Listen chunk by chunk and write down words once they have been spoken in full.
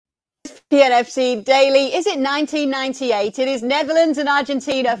ESPN FC Daily. Is it 1998? It is Netherlands and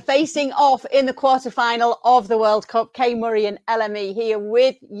Argentina facing off in the quarterfinal of the World Cup. Kay Murray and LME here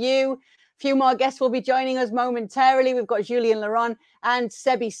with you. A few more guests will be joining us momentarily. We've got Julien Laurent and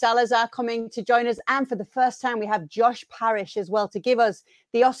Sebi Salazar coming to join us. And for the first time, we have Josh Parrish as well to give us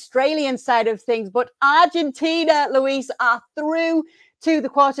the Australian side of things. But Argentina, Luis, are through to the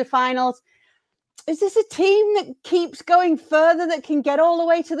quarterfinals. Is this a team that keeps going further, that can get all the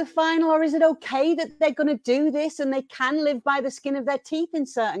way to the final, or is it okay that they're going to do this and they can live by the skin of their teeth in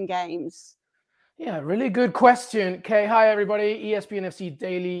certain games? Yeah, really good question, Kay. Hi, everybody. ESPN FC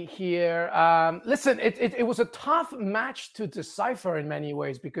Daily here. Listen, it was a tough match to decipher in many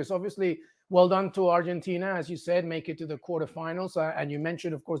ways because obviously, well done to Argentina, as you said, make it to the quarterfinals. And you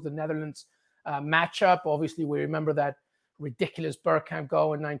mentioned, of course, the Netherlands matchup. Obviously, we remember that ridiculous Bergkamp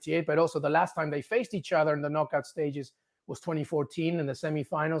goal in 98, but also the last time they faced each other in the knockout stages was 2014 in the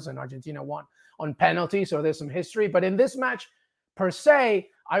semifinals, and Argentina won on penalty. So there's some history. But in this match, per se,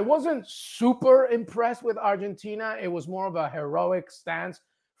 I wasn't super impressed with Argentina. It was more of a heroic stance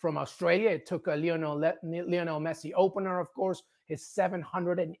from Australia. It took a Lionel Messi opener, of course, his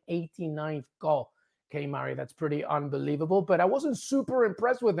 789th goal. Okay, Mari, that's pretty unbelievable. But I wasn't super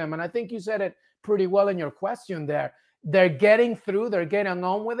impressed with them. And I think you said it pretty well in your question there. They're getting through. They're getting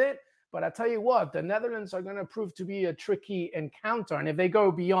on with it. But I tell you what, the Netherlands are going to prove to be a tricky encounter. And if they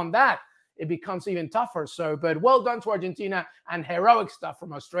go beyond that, it becomes even tougher. So, but well done to Argentina and heroic stuff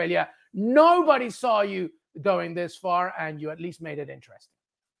from Australia. Nobody saw you going this far, and you at least made it interesting.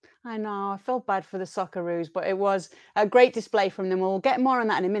 I know, I felt bad for the Socceroos, but it was a great display from them. We'll get more on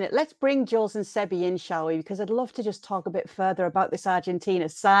that in a minute. Let's bring Jules and Sebi in, shall we? Because I'd love to just talk a bit further about this Argentina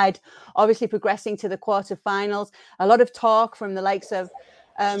side, obviously progressing to the quarterfinals. A lot of talk from the likes of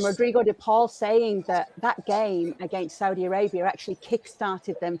Rodrigo de Paul saying that game against Saudi Arabia actually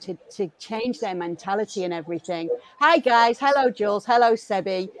kick-started them to change their mentality and everything. Hi, guys. Hello, Jules. Hello,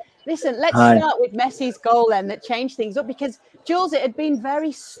 Sebi. Listen, let's start with Messi's goal then that changed things up because, Jules, it had been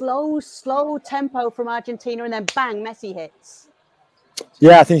very slow tempo from Argentina and then bang, Messi hits.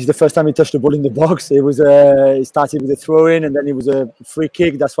 Yeah, I think it's the first time he touched the ball in the box. It was it started with a throw-in and then it was a free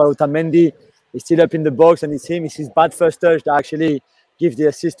kick. That's why Otamendi is still up in the box and it's his bad first touch that actually gives the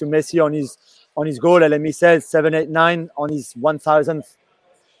assist to Messi on his goal. LME says 789 on his 1000th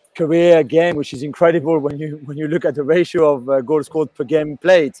career game, which is incredible when you look at the ratio of goals scored per game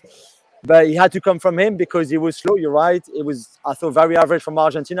played. But it had to come from him because he was slow. You're right. It was, I thought, very average from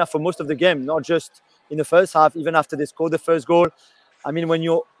Argentina for most of the game, not just in the first half. Even after they scored the first goal, I mean, when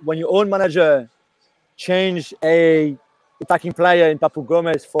your own manager change a attacking player in Papu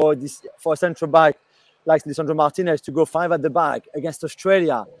Gomez for a central back like Lisandro Martinez to go 5 at the back against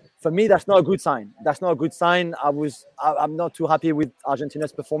Australia, for me, that's not a good sign. That's not a good sign. I'm not too happy with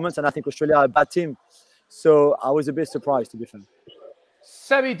Argentina's performance, and I think Australia are a bad team. So I was a bit surprised, to be fair.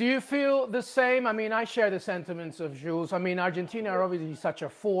 Sebi, do you feel the same? I mean, I share the sentiments of Jules. I mean, Argentina are obviously such a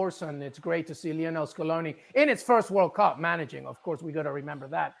force, and it's great to see Lionel Scaloni in its first World Cup managing. Of course, we got to remember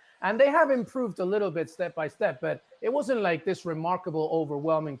that. And they have improved a little bit step by step, but it wasn't like this remarkable,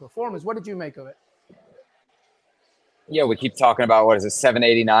 overwhelming performance. What did you make of it? Yeah, we keep talking about, what is it,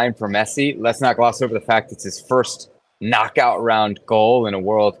 789 for Messi. Let's not gloss over the fact it's his first knockout round goal in a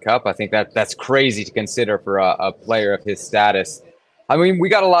World Cup. I think that's crazy to consider for a player of his status. I mean, we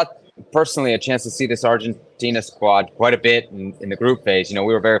got a chance to see this Argentina squad quite a bit in the group phase. You know,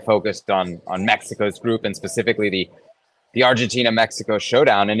 we were very focused on Mexico's group and specifically the Argentina-Mexico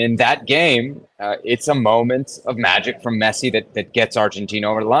showdown. And in that game, it's a moment of magic from Messi that gets Argentina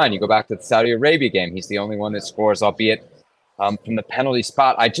over the line. You go back to the Saudi Arabia game. He's the only one that scores, albeit from the penalty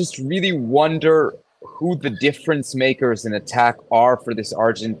spot. I just really wonder who the difference makers in attack are for this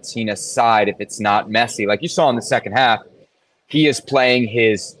Argentina side if it's not Messi. Like you saw in the second half, he is playing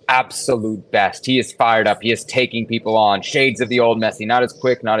his absolute best. He is fired up. He is taking people on. Shades of the old Messi, not as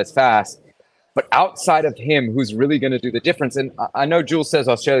quick, not as fast. But outside of him, who's really going to do the difference? And I know Jules says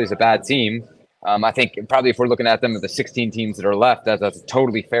Australia's a bad team. I think probably if we're looking at them of the 16 teams that are left, that's a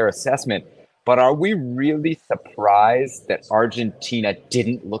totally fair assessment. But are we really surprised that Argentina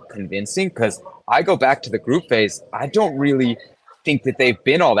didn't look convincing? Because I go back to the group phase. I don't really think that they've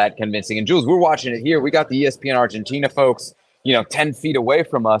been all that convincing. And Jules, we're watching it here. We got the ESPN Argentina folks, 10 feet away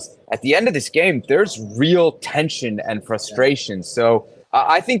from us. At the end of this game, there's real tension and frustration. So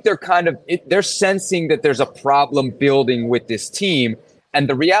I think they're sensing that there's a problem building with this team. And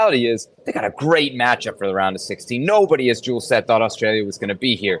the reality is they got a great matchup for the round of 16. Nobody, as Jules said, thought Australia was going to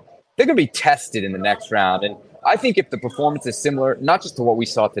be here. They're going to be tested in the next round. And I think if the performance is similar, not just to what we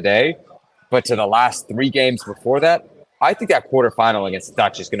saw today, but to the last 3 games before that, I think that quarterfinal against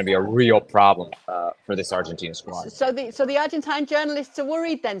Dutch is going to be a real problem for this Argentina squad. So the Argentine journalists are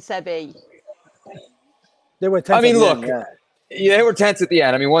worried then, Sebi? They were tense. I mean, at the look, end, yeah. Yeah, they were tense at the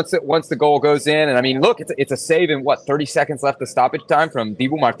end. I mean, once the goal goes in, and I mean, look, it's a save in 30 seconds left of stoppage time from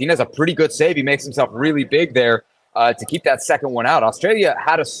Dibu Martinez. A pretty good save. He makes himself really big there to keep that second one out. Australia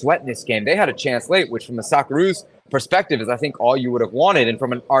had a sweat in this game. They had a chance late, which from the Socceroos perspective is, I think, all you would have wanted. And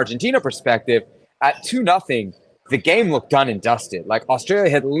from an Argentina perspective, at 2-0, the game looked done and dusted. Like, Australia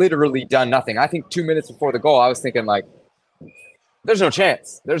had literally done nothing. I think 2 minutes before the goal, I was thinking, like, there's no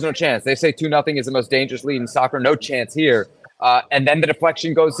chance. There's no chance. They say 2-0 is the most dangerous lead in soccer. No chance here. And then the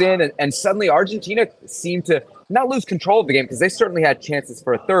deflection goes in, and suddenly Argentina seemed to not lose control of the game because they certainly had chances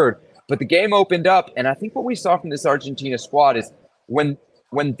for a third. But the game opened up, and I think what we saw from this Argentina squad is when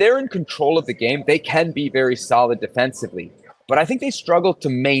they're in control of the game, they can be very solid defensively. But I think they struggle to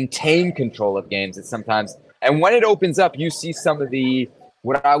maintain control of games at sometimes. And when it opens up, you see some of the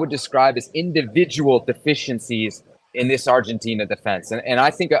what I would describe as individual deficiencies in this Argentina defense. And I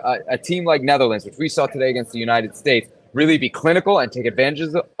think a team like Netherlands, which we saw today against the United States, really be clinical and take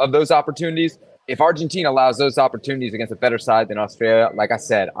advantage of those opportunities. If Argentina allows those opportunities against a better side than Australia, like I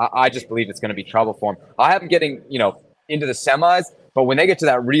said, I just believe it's going to be trouble for them. I have them getting, into the semis, but when they get to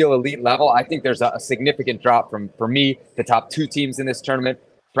that real elite level, I think there's a significant drop from, for me, the top two teams in this tournament,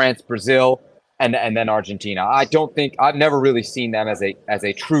 France, Brazil, and then Argentina. I've never really seen them as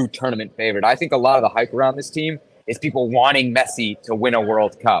a true tournament favorite. I think a lot of the hype around this team is people wanting Messi to win a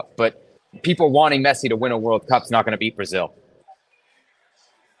World Cup, but people wanting Messi to win a World Cup is not going to beat Brazil.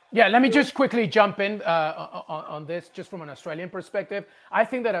 Yeah, let me just quickly jump in on this, just from an Australian perspective. I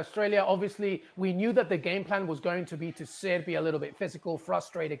think that Australia, obviously, we knew that the game plan was going to be to sit, be a little bit physical,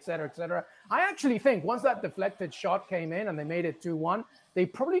 frustrate, et cetera, et cetera. I actually think once that deflected shot came in and they made it 2-1, they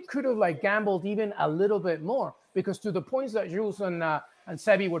probably could have gambled even a little bit more, because to the points that Jules and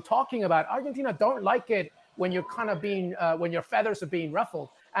Sebi were talking about, Argentina don't like it when you're kind of being, when your feathers are being ruffled.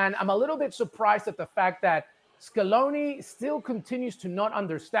 And I'm a little bit surprised at the fact that Scaloni still continues to not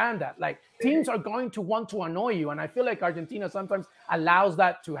understand that. Teams are going to want to annoy you. And I feel like Argentina sometimes allows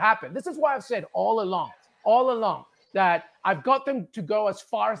that to happen. This is why I've said all along, that I've got them to go as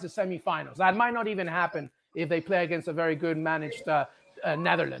far as the semifinals. That might not even happen if they play against a very good managed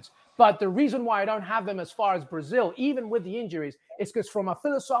Netherlands. But the reason why I don't have them as far as Brazil, even with the injuries, is because from a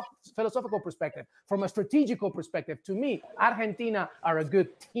philosophical perspective, from a strategical perspective, to me, Argentina are a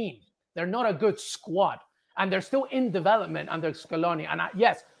good team. They're not a good squad. And they're still in development under Scaloni. And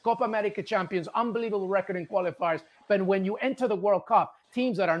yes, Copa America champions, unbelievable record in qualifiers. But when you enter the World Cup,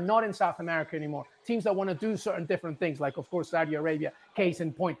 teams that are not in South America anymore, teams that want to do certain different things, like, of course, Saudi Arabia, case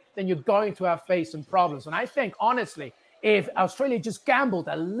in point, then you're going to have faced some problems. And I think, honestly, if Australia just gambled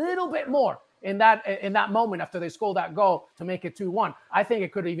a little bit more in that moment after they scored that goal to make it 2-1, I think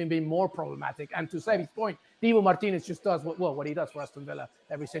it could even be more problematic. And to Sebi's point, Dibu Martinez just does what he does for Aston Villa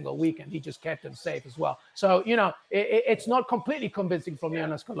every single weekend. He just kept them safe as well. So, it's not completely convincing from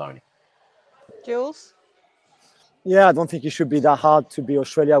Lionel Scaloni. Jules? Yeah, I don't think it should be that hard to beat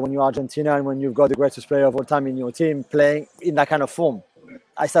Australia when you're Argentina and when you've got the greatest player of all time in your team playing in that kind of form.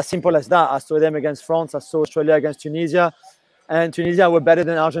 It's as simple as that. I saw them against France. I saw Australia against Tunisia. And Tunisia were better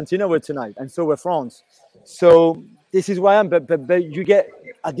than Argentina were tonight. And so were France. So this is why but you get,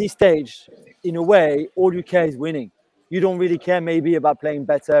 at this stage, in a way, all you care is winning. You don't really care maybe about playing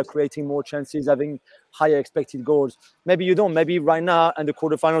better, creating more chances, having higher expected goals. Maybe you don't. Maybe right now, and the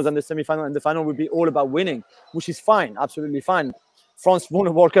quarterfinals and the semifinal and the final will be all about winning, which is fine, absolutely fine. France won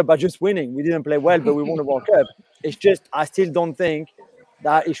a World Cup by just winning. We didn't play well, but we won a World Cup. It's just, I still don't think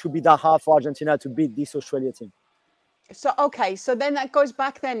that it should be that hard for Argentina to beat this Australia team. So, okay, so then that goes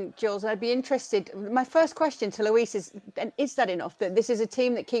back then, Jules, I'd be interested. My first question to Luis is that enough, that this is a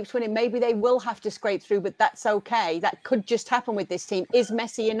team that keeps winning? Maybe they will have to scrape through, but that's okay. That could just happen with this team. Is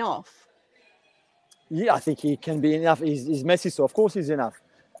Messi enough? Yeah, I think he can be enough. He's Messi, so of course he's enough.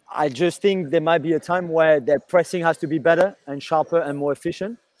 I just think there might be a time where their pressing has to be better and sharper and more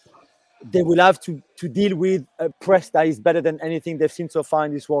efficient. They will have to deal with a press that is better than anything they've seen so far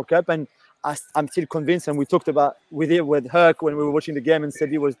in this World Cup. And I'm still convinced, and we talked about with Herc when we were watching the game, and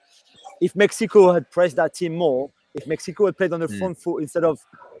said if Mexico had pressed that team more, if Mexico had played on the front foot instead of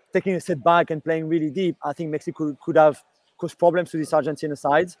taking a step back and playing really deep, I think Mexico could have caused problems to this Argentina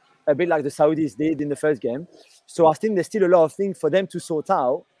side, a bit like the Saudis did in the first game. So I think there's still a lot of things for them to sort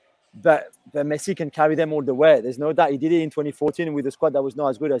out, but Messi can carry them all the way. There's no doubt. He did it in 2014 with a squad that was not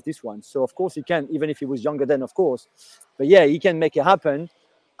as good as this one. So of course he can, even if he was younger then, of course. But yeah, he can make it happen.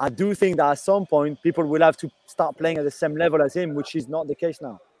 I do think that at some point, people will have to start playing at the same level as him, which is not the case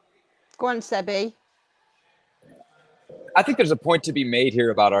now. Go on, Sebi. I think there's a point to be made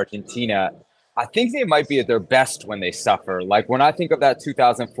here about Argentina. I think they might be at their best when they suffer. Like when I think of that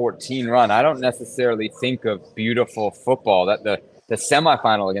 2014 run, I don't necessarily think of beautiful football. That the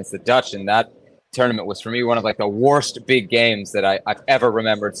semifinal against the Dutch in that tournament was for me one of like the worst big games that I've ever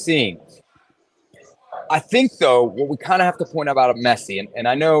remembered seeing. I think though, what we kind of have to point out about Messi, and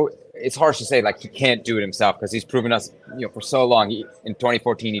I know it's harsh to say like he can't do it himself because he's proven us, for so long. In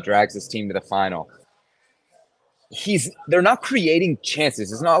 2014, he drags his team to the final. They're not creating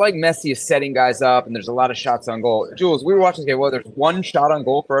chances. It's not like Messi is setting guys up and there's a lot of shots on goal. Jules, we were watching the game. Well, there's one shot on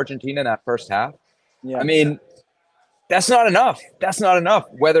goal for Argentina in that first half. Yeah. I mean, that's not enough. That's not enough.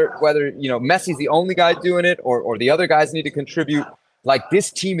 Whether Messi's the only guy doing it or the other guys need to contribute. Like this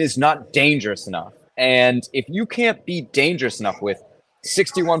team is not dangerous enough. And if you can't be dangerous enough with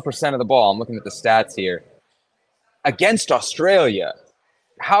 61% of the ball, I'm looking at the stats here, against Australia,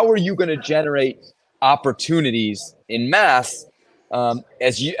 how are you going to generate opportunities in mass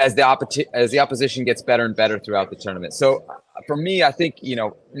as the opposition gets better and better throughout the tournament? So for me, I think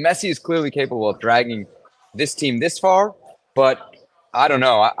Messi is clearly capable of dragging this team this far, but I don't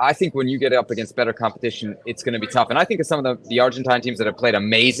know. I think when you get up against better competition, it's going to be tough. And I think of some of the Argentine teams that have played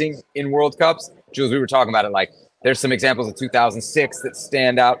amazing in World Cups. Jules, we were talking about it. Like there's some examples of 2006 that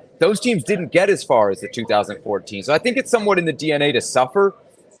stand out. Those teams didn't get as far as the 2014. So I think it's somewhat in the DNA to suffer.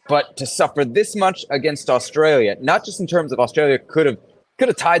 But to suffer this much against Australia, not just in terms of Australia could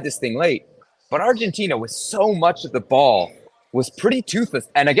have tied this thing late, but Argentina with so much of the ball was pretty toothless.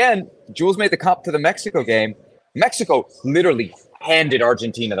 And again, Jules made the comp to the Mexico game. Mexico literally handed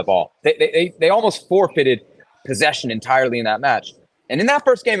Argentina the ball. They almost forfeited possession entirely in that match. And in that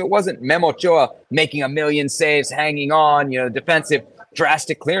first game, it wasn't Memo Ochoa making a million saves, hanging on, defensive,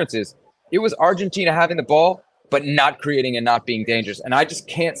 drastic clearances. It was Argentina having the ball, but not creating and not being dangerous. And I just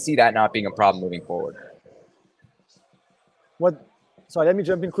can't see that not being a problem moving forward. Sorry, let me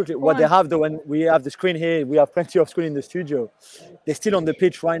jump in quickly. What they have, though, when we have the screen here, we have plenty of screen in the studio. They're still on the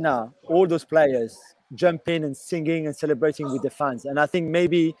pitch right now. All those players jumping and singing and celebrating with the fans. And I think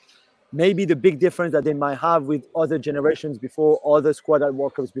maybe the big difference that they might have with other generations before, other squad at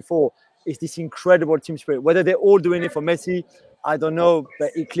World Cups before, is this incredible team spirit. Whether they're all doing it for Messi, I don't know,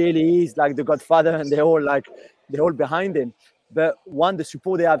 but it clearly is like the Godfather, and they're all behind him. But the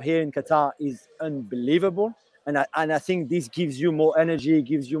support they have here in Qatar is unbelievable. And I think this gives you more energy,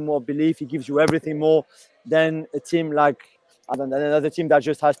 gives you more belief, it gives you everything more than a team like, another team that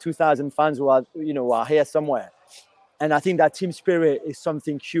just has 2,000 fans who are here somewhere. And I think that team spirit is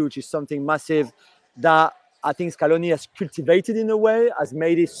something huge, is something massive that I think Scaloni has cultivated in a way, has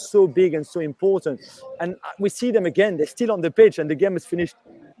made it so big and so important. And we see them again, they're still on the pitch and the game is finished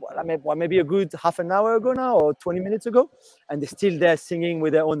maybe a good half an hour ago now or 20 minutes ago. And they're still there singing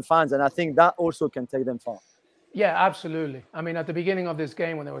with their own fans. And I think that also can take them far. Yeah, absolutely. I mean, at the beginning of this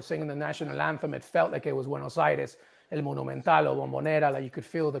game, when they were singing the national anthem, it felt like it was Buenos Aires, El Monumental or Bombonera. Like you could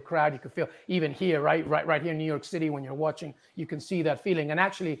feel the crowd. You could feel even here, right here in New York City, when you're watching, you can see that feeling. And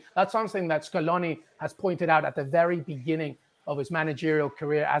actually, that's something that Scaloni has pointed out at the very beginning of his managerial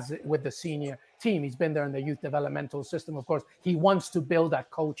career with the senior team. He's been there in the youth developmental system. Of course, he wants to build that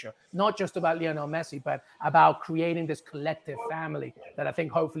culture, not just about Lionel Messi, but about creating this collective family that I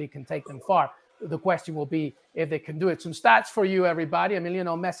think hopefully can take them far. The question will be if they can do it. Some stats for you, everybody. I mean,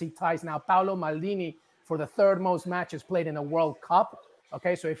 Lionel Messi ties now Paolo Maldini for the third most matches played in a World Cup.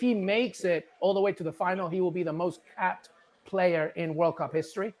 Okay, so if he makes it all the way to the final, he will be the most capped player in World Cup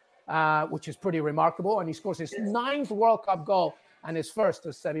history, which is pretty remarkable. And he scores his 9th World Cup goal and his first,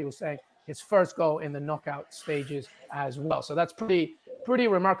 as Sebi was saying, his first goal in the knockout stages as well. So that's pretty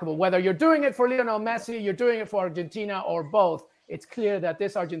remarkable. Whether you're doing it for Lionel Messi, you're doing it for Argentina, or both, it's clear that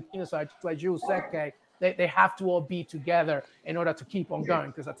this Argentina side, like Jules said, they have to all be together in order to keep on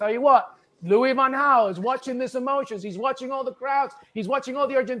going. Because I tell you what, Louis van Gaal is watching this emotions. He's watching all the crowds. He's watching all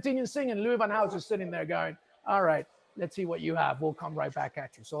the Argentinians singing. Louis van Gaal is just sitting there going, all right, let's see what you have. We'll come right back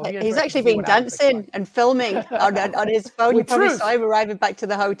at you. So he's actually been dancing and filming on his phone. You probably saw him arriving back to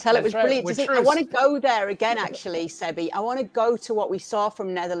the hotel. It was brilliant to see. I want to go there again, actually, Sebi. I want to go to what we saw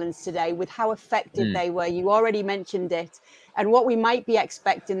from Netherlands today with how effective they were. You already mentioned it. And what we might be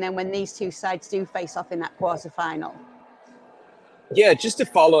expecting then when these two sides do face off in that quarterfinal. Yeah, just to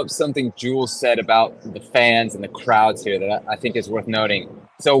follow up something Jules said about the fans and the crowds here that I think is worth noting.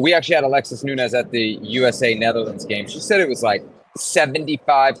 So we actually had Alexis Nunes at the USA-Netherlands game. She said it was like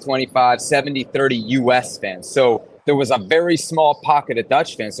 75-25, 70-30 US fans. So there was a very small pocket of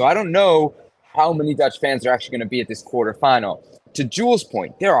Dutch fans. So I don't know how many Dutch fans are actually going to be at this quarterfinal. To Jules'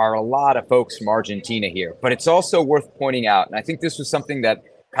 point, there are a lot of folks from Argentina here, but it's also worth pointing out, and I think this was something that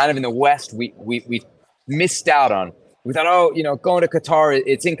kind of in the West we missed out on. We thought, oh, going to Qatar,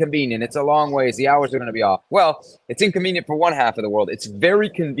 it's inconvenient. It's a long ways. The hours are going to be off. Well, it's inconvenient for one half of the world. It's very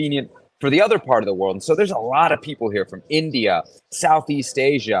convenient for the other part of the world. And so there's a lot of people here from India, Southeast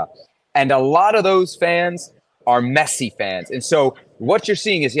Asia, and a lot of those fans are Messi fans. And so what you're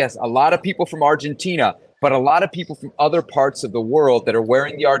seeing is, yes, a lot of people from Argentina, but a lot of people from other parts of the world that are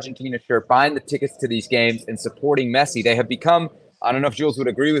wearing the Argentina shirt, buying the tickets to these games and supporting Messi. They have become, I don't know if Jules would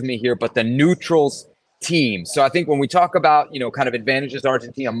agree with me here, but the neutrals team. So I think when we talk about, kind of advantages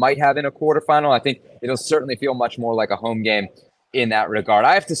Argentina might have in a quarterfinal, I think it'll certainly feel much more like a home game in that regard.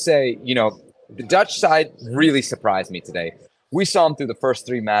 I have to say, the Dutch side really surprised me today. We saw them through the first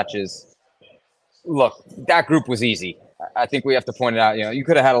 3 matches. Look, that group was easy. I think we have to point it out. You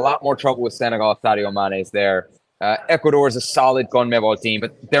could have had a lot more trouble with Senegal if Sadio Mane is there. Ecuador is a solid CONMEBOL team,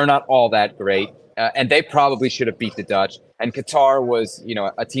 but they're not all that great. And they probably should have beat the Dutch. And Qatar was,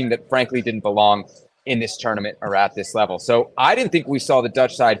 a team that frankly didn't belong in this tournament or at this level. So I didn't think we saw the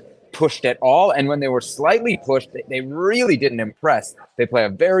Dutch side pushed at all. And when they were slightly pushed, they really didn't impress. They play a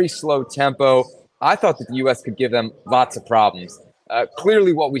very slow tempo. I thought that the U.S. could give them lots of problems.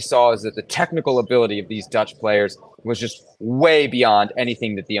 Clearly what we saw is that the technical ability of these Dutch players was just way beyond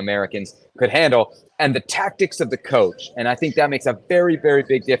anything that the Americans could handle. And the tactics of the coach. And I think that makes a very, very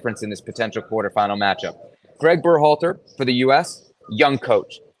big difference in this potential quarterfinal matchup. Greg Berhalter for the U.S., young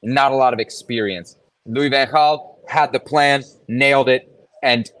coach, not a lot of experience. Louis van Gaal had the plan, nailed it,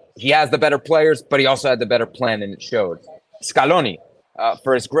 and he has the better players, but he also had the better plan, and it showed. Scaloni,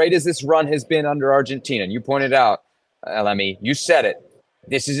 for as great as this run has been under Argentina, and you pointed out, LME, you said it,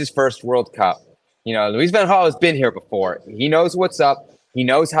 this is his first World Cup. Louis van Gaal has been here before. He knows what's up. He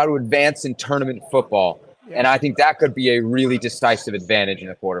knows how to advance in tournament football, and I think that could be a really decisive advantage in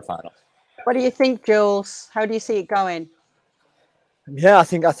the quarterfinal. What do you think, Jules? How do you see it going? Yeah, I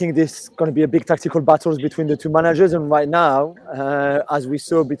think there's going to be a big tactical battles between the two managers, and right now, as we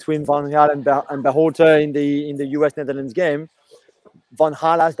saw between Van Gaal and Berhalter in the US-Netherlands game, Van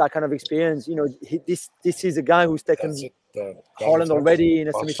Gaal has that kind of experience. This is a guy who's taken Holland already in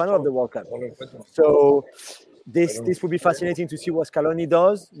a semi-final of the World Cup. So this would be fascinating to see what Scaloni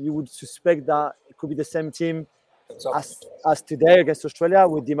does. You would suspect that it could be the same team as today against Australia,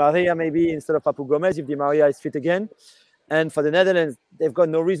 with Di Maria maybe instead of Papu Gomez if Di Maria is fit again. And for the Netherlands, they've got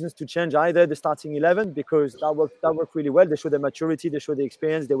no reasons to change either the starting 11 because that worked really well. They showed their maturity, they showed the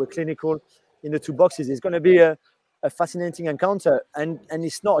experience, they were clinical in the 2 boxes. It's going to be a fascinating encounter, and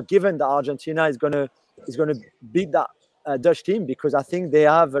it's not a given that Argentina is going to beat that Dutch team because I think they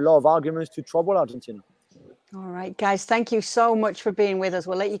have a lot of arguments to trouble Argentina. All right, guys, thank you so much for being with us.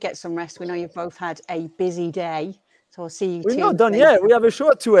 We'll let you get some rest. We know you've both had a busy day. So we'll see you. We're not done yet. We have a show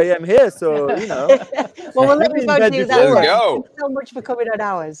at 2 a.m. here, so Well, we'll let you both do that. Let's go. Thanks so much for coming on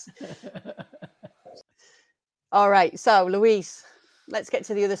ours. All right, so Luis, let's get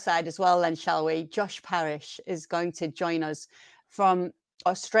to the other side as well, then, shall we? Josh Parrish is going to join us from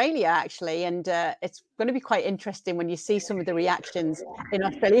Australia, actually, and it's going to be quite interesting when you see some of the reactions in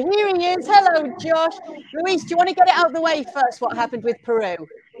Australia. Here he is. Hello, Josh. Luis, do you want to get it out of the way first? What happened with Peru?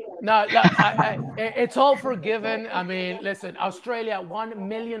 No, it's all forgiven. I mean, listen, Australia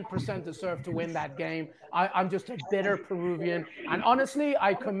 1,000,000% deserved to win that game. I'm just a bitter Peruvian. And honestly,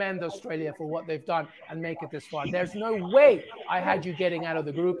 I commend Australia for what they've done and make it this far. There's no way I had you getting out of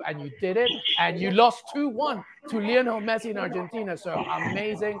the group, and you did it. And you lost 2-1 to Lionel Messi in Argentina. So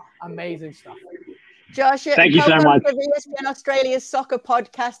amazing, amazing stuff. Josh, thank you so much for ESPN Australia's soccer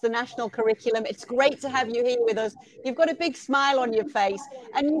podcast, The National Curriculum. It's great to have you here with us. You've got a big smile on your face,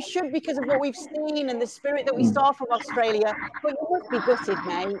 and you should because of what we've seen and the spirit that we saw from Australia. But you must be gutted,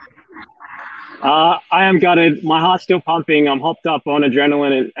 mate. I am gutted. My heart's still pumping. I'm hopped up on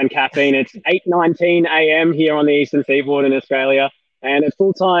adrenaline and caffeine. It's 8:19 a.m. here on the Eastern Seaboard in Australia, and at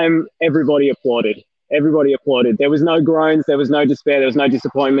full time, everybody applauded. Everybody applauded. There was no groans. There was no despair. There was no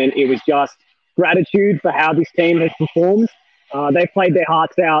disappointment. It was just gratitude for how this team has performed. They've played their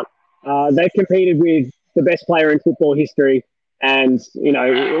hearts out. They've competed with the best player in football history. And,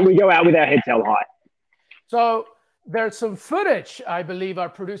 we go out with our heads held high. So there's some footage, I believe our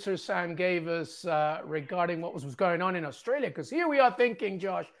producer Sam gave us regarding what was going on in Australia. Because here we are thinking,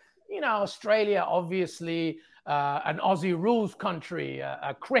 Josh, Australia, obviously an Aussie rules country,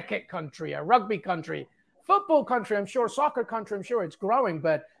 a cricket country, a rugby country, football country, I'm sure, soccer country, I'm sure it's growing.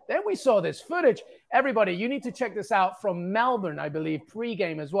 But then we saw this footage. Everybody, you need to check this out from Melbourne, I believe,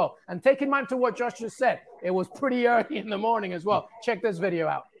 pre-game as well. And take in mind to what Josh just said. It was pretty early in the morning as well. Check this video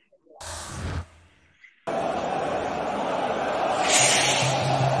out.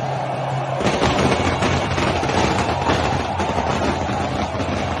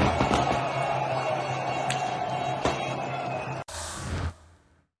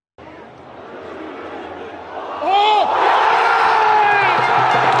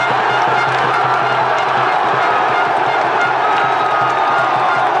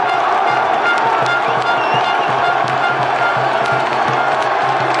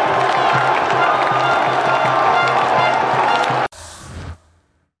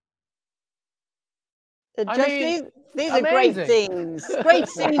 I Josh, mean, these are great amazing. scenes. Great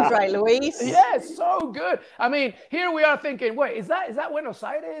scenes, right, Luis? Yes, so good. I mean, here we are thinking, wait, is that Buenos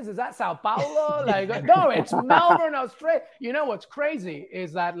Aires? Is that Sao Paulo? Like, no, it's Melbourne, Australia. You know what's crazy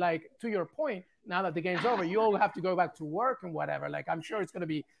is that, like, to your point, now that the game's over, you all have to go back to work and whatever. Like, I'm sure it's going to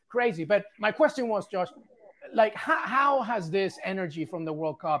be crazy. But my question was, Josh, like, how has this energy from the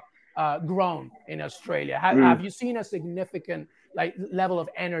World Cup grown in Australia? Have you seen a significant level of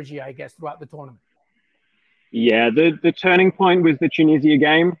energy, I guess, throughout the tournament? Yeah, the turning point was the Tunisia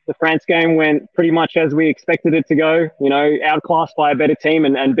game. The France game went pretty much as we expected it to go, you know, outclassed by a better team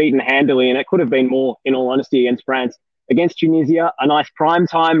and beaten handily. And it could have been more, in all honesty, against France. Against Tunisia, a nice prime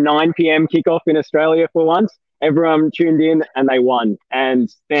time, 9 p.m. kickoff in Australia for once. Everyone tuned in and they won. And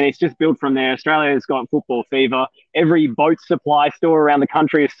then it's just built from there. Australia's got football fever. Every boat supply store around the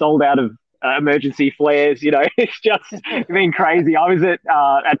country is sold out of emergency flares. You know, it's just been crazy. I was at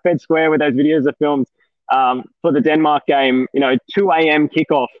Fed Square where those videos are filmed for the Denmark game, you know, 2 a.m.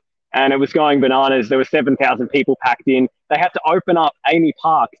 kickoff, and it was going bananas. There were 7,000 people packed in. They had to open up AAMI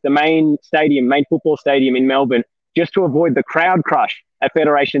Park, the main football stadium in Melbourne, just to avoid the crowd crush at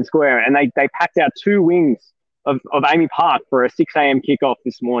Federation Square. And they packed out 2 wings of AAMI Park for a 6 a.m. kickoff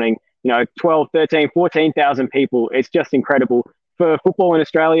this morning. You know, 12, 13, 14,000 people. It's just incredible. For football in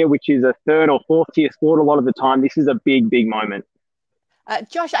Australia, which is a 3rd or 4th tier sport a lot of the time, this is a big, big moment.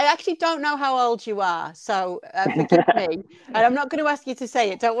 Josh, I actually don't know how old you are, so forgive me. And I'm not going to ask you to say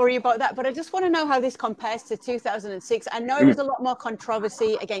it. Don't worry about that. But I just want to know how this compares to 2006. I know there was a lot more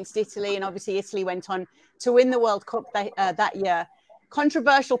controversy against Italy, and obviously Italy went on to win the World Cup that year.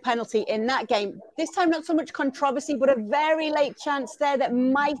 Controversial penalty in that game. This time, not so much controversy, but a very late chance there that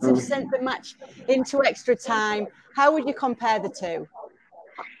might have sent the match into extra time. How would you compare the two?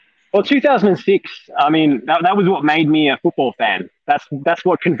 Well, 2006, I mean, that was what made me a football fan. That's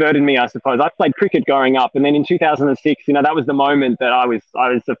what converted me, I suppose. I played cricket growing up, and then in 2006, you know, that was the moment that I was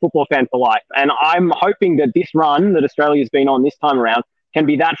a football fan for life. And I'm hoping that this run that Australia's been on this time around can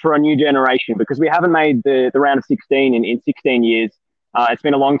be that for a new generation, because we haven't made the round of 16 in 16 years. It's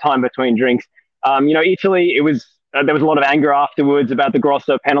been a long time between drinks. You know, Italy, there was a lot of anger afterwards about the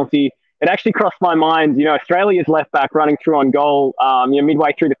Grosso penalty. It actually crossed my mind, you know, Australia's left back running through on goal, you know,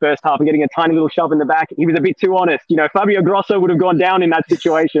 midway through the first half and getting a tiny little shove in the back. He was a bit too honest. You know, Fabio Grosso would have gone down in that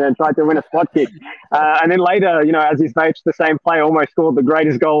situation and tried to win a spot kick. And then later, you know, as his mates, the same player almost scored the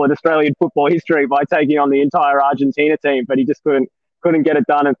greatest goal in Australian football history by taking on the entire Argentina team, but he just couldn't get it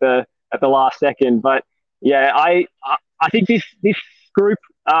done at the last second. But yeah, I think this group,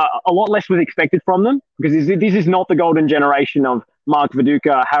 a lot less was expected from them, because this is not the golden generation of Mark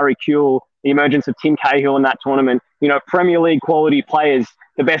Viduka, Harry Kewell, the emergence of Tim Cahill in that tournament. You know, Premier League quality players,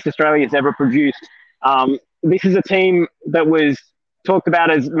 the best Australia's ever produced. This is a team that was talked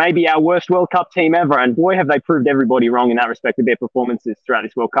about as maybe our worst World Cup team ever, and boy, have they proved everybody wrong in that respect with their performances throughout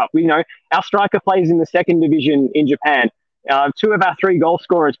this World Cup. You know, our striker plays in the 2nd division in Japan. 2 of our 3 goal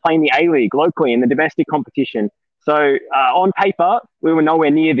scorers play in the A-League locally in the domestic competition. So on paper, we were nowhere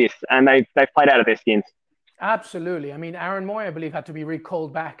near this, and they've played out of their skins. Absolutely. I mean, Aaron Moy, I believe, had to be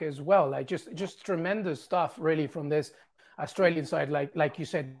recalled back as well. Like just tremendous stuff, really, from this Australian side. Like you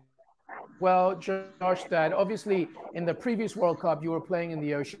said, well, Josh, that obviously in the previous World Cup you were playing in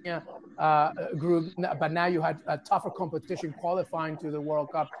the Oceania group, but now you had a tougher competition qualifying to the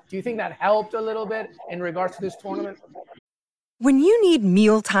World Cup. Do you think that helped a little bit in regards to this tournament? When you need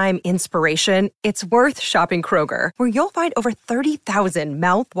mealtime inspiration, it's worth shopping Kroger, where you'll find over 30,000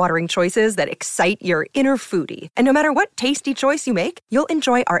 mouth-watering choices that excite your inner foodie. And no matter what tasty choice you make, you'll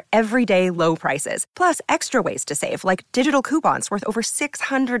enjoy our everyday low prices, plus extra ways to save, like digital coupons worth over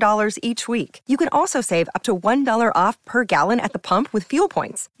 $600 each week. You can also save up to $1 off per gallon at the pump with fuel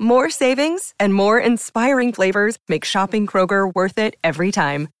points. More savings and more inspiring flavors make shopping Kroger worth it every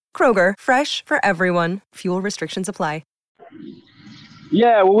time. Kroger, fresh for everyone. Fuel restrictions apply.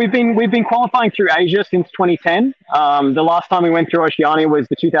 Yeah, well, we've been qualifying through Asia since 2010. The last time we went through Oceania was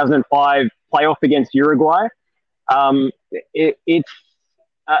the 2005 playoff against Uruguay. Asia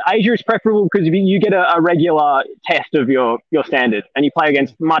is preferable because you get a regular test of your standard, and you play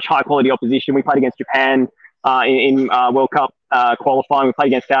against much high quality opposition. We played against Japan in World Cup qualifying. We played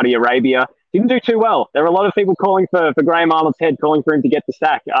against Saudi Arabia. Didn't do too well. There were a lot of people calling for Graham Arnold's head, calling for him to get the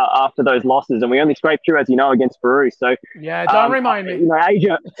sack after those losses, and we only scraped through, as you know, against Peru. So yeah, don't remind me. You know,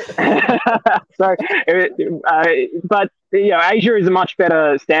 Asia. But you know, Asia is a much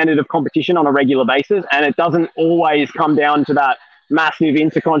better standard of competition on a regular basis, and it doesn't always come down to that massive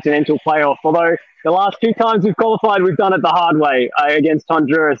intercontinental playoff. Although the last 2 times we've qualified, we've done it the hard way against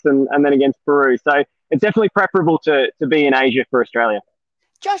Honduras and then against Peru. So it's definitely preferable to be in Asia for Australia.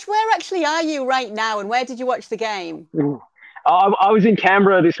 Josh, where actually are you right now, and where did you watch the game? I was in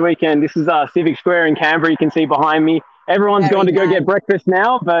Canberra this weekend. This is Civic Square in Canberra. You can see behind me. Everyone's Very gone to go nice. get breakfast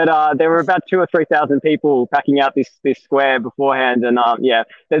now, but there were about 2,000 or 3,000 people packing out this square beforehand. And yeah,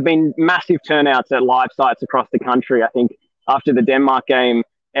 there's been massive turnouts at live sites across the country. I think after the Denmark game,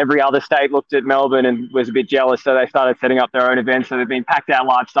 every other state looked at Melbourne and was a bit jealous, so they started setting up their own events. So they've been packed out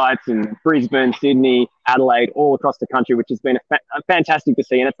live sites in Brisbane, Sydney, Adelaide, all across the country, which has been fantastic to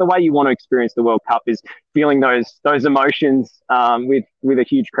see. And it's the way you want to experience the World Cup, is feeling those emotions with a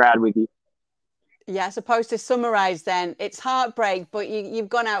huge crowd with you. Yeah, I suppose to summarise then, it's heartbreak, but you've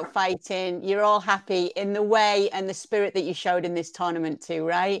gone out fighting. You're all happy in the way and the spirit that you showed in this tournament too,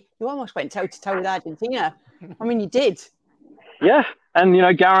 right? You almost went toe-to-toe with Argentina. I mean, you did. Yeah, and,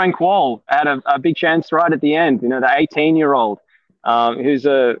 Garang Kuol had a big chance right at the end. The 18-year-old who's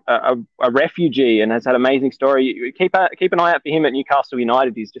a refugee and has had an amazing story. Keep an eye out for him at Newcastle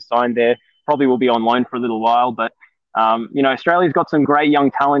United. He's just signed there. Probably will be on loan for a little while. But, Australia's got some great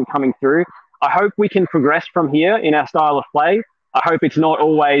young talent coming through. I hope we can progress from here in our style of play. I hope it's not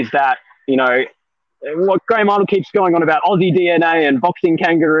always that, what Graham Arnold keeps going on about Aussie DNA and boxing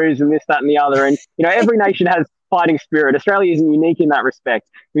kangaroos and this, that, and the other. And, every nation has fighting spirit. Australia isn't unique in that respect.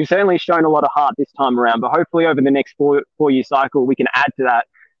 We've certainly shown a lot of heart this time around, but hopefully over the next four-year cycle, we can add to that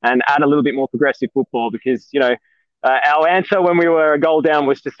and add a little bit more progressive football because, our answer when we were a goal down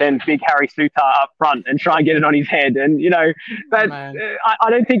was to send big Harry Sutar up front and try and get it on his head. And, I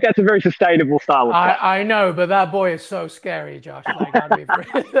don't think that's a very sustainable style of play. I know, but that boy is so scary, Josh.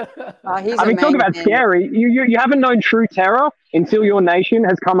 Like, he's talk about scary. You haven't known true terror until your nation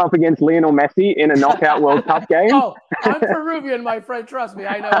has come up against Lionel Messi in a knockout World Cup game. Oh, I'm Peruvian, my friend. Trust me.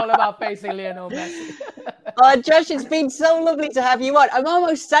 I know all about facing Lionel Messi. Josh, it's been so lovely to have you on. I'm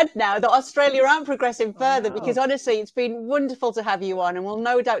almost sad now that Australia aren't progressing further because honestly, it's been wonderful to have you on and we'll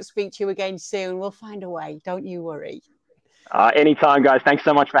no doubt speak to you again soon. We'll find a way. Don't you worry. Anytime, guys. Thanks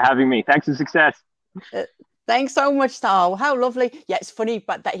so much for having me. Thanks for success. Thanks so much, Star. How lovely. Yeah, it's funny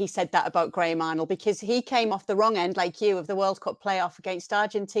but that he said that about Graham Arnold because he came off the wrong end, like you, of the World Cup playoff against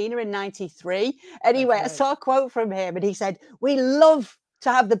Argentina in '93. Anyway, right. I saw a quote from him and he said, "We love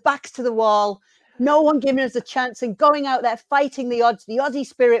to have the backs to the wall, no one giving us a chance and going out there fighting the odds, the Aussie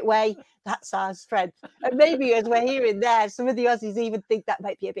spirit way. That's our strength." And maybe as we're hearing there, some of the Aussies even think that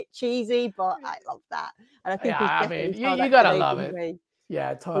might be a bit cheesy, but I love that. And I think you gotta love it.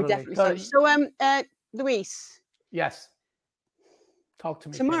 Yeah, totally. Totally. So, Luis. Yes. Talk to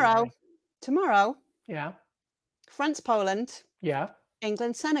me. Tomorrow. Yeah. France, Poland. Yeah.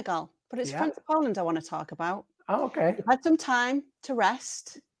 England, Senegal. But it's France, Poland I want to talk about. Oh, okay. You've had some time to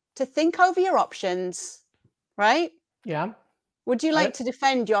rest, to think over your options, right? Yeah. Would you like to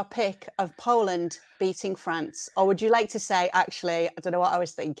defend your pick of Poland beating France? Or would you like to say, actually, I don't know what I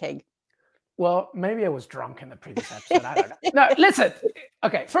was thinking? Well, maybe I was drunk in the previous episode. I don't know. No, listen.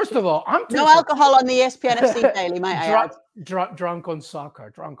 Okay, first of all, I'm no alcohol on the ESPN FC Daily, might I add? Drunk on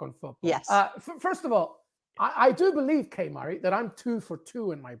soccer, drunk on football. Yes. First of all, I do believe, Kay Murray, that I'm 2 for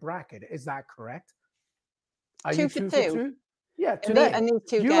 2 in my bracket. Is that correct? Are 2 you for 2 2? for 2? Yeah, today. And these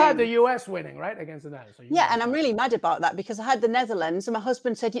two you games. had the US winning, right, against the Netherlands. So and I'm really mad about that because I had the Netherlands and my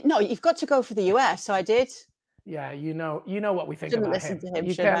husband said, "No, you've got to go for the US." So I did. Yeah, you know what we think Shouldn't about listen him. to him.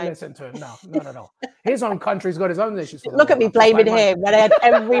 You can't listen to him. No, not at all. His own country's got his own issues. Look at me blaming him when I had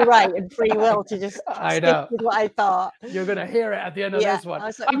every right and free will to just stick with what I thought. You're going to hear it at the end of this one. I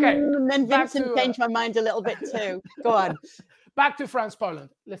was like, okay. And then Vincent changed my mind a little bit too. Go on. Back to France, Poland.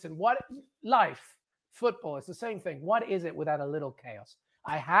 Listen, football, it's the same thing. What is it without a little chaos?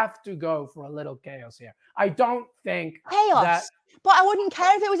 I have to go for a little chaos here. I don't think chaos. But I wouldn't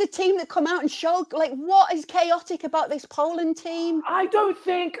care if it was a team that come out and showed, like, what is chaotic about this Poland team? I don't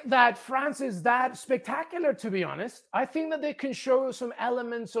think that France is that spectacular, to be honest. I think that they can show some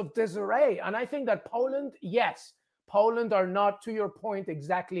elements of disarray. And I think that Poland, yes, Poland are not, to your point,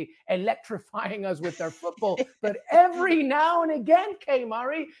 exactly electrifying us with their football. But every now and again, Kay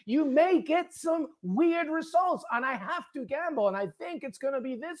Murray, you may get some weird results. And I have to gamble. And I think it's going to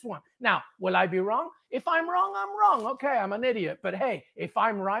be this one. Now, will I be wrong? If I'm wrong, I'm wrong. Okay, I'm an idiot. But hey, if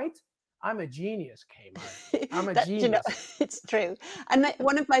I'm right, I'm a genius, Kay Murray. I'm a genius. You know, it's true. And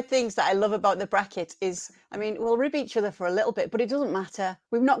one of my things that I love about the bracket is, I mean, we'll rib each other for a little bit, but it doesn't matter.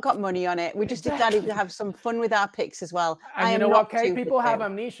 We've not got money on it. We just decided to have some fun with our picks as well. And you know what, Kay? People have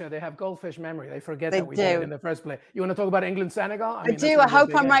amnesia. They have goldfish memory. They forget that we did it in the first place. You want to talk about England, Senegal? I do. I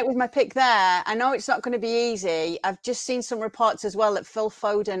hope I'm right with my pick there. I know it's not going to be easy. I've just seen some reports as well that Phil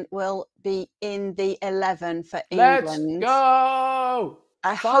Foden will be in the 11 for England. Let's go!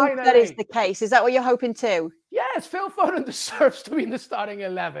 I hope that is the case. Is that what you're hoping too? Yeah, Yes, Phil Foden deserves to be in the starting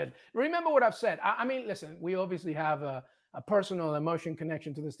 11. Remember what I've said. I mean, listen, we obviously have a personal emotion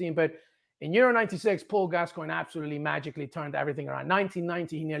connection to this team, but in Euro 96, Paul Gascoigne absolutely magically turned everything around.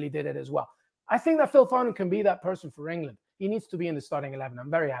 1990, he nearly did it as well. I think that Phil Foden can be that person for England. He needs to be in the starting 11. I'm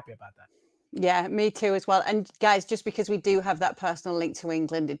very happy about that. Yeah, me too as well. And guys, just because we do have that personal link to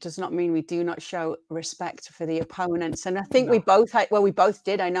England, it does not mean we do not show respect for the opponents. And I think we both had, well, we both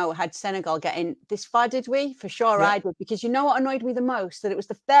did, I know, had Senegal getting this far, did we? For sure, yeah. I did. Because you know what annoyed me the most? That it was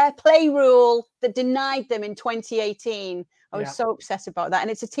the fair play rule that denied them in 2018. I was so obsessed about that.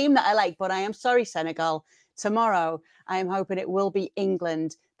 And it's a team that I like, but I am sorry, Senegal. Tomorrow, I am hoping it will be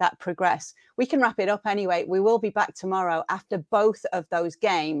England that progress. We can wrap it up anyway. We will be back tomorrow after both of those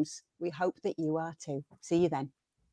games. We hope that you are too. See you then.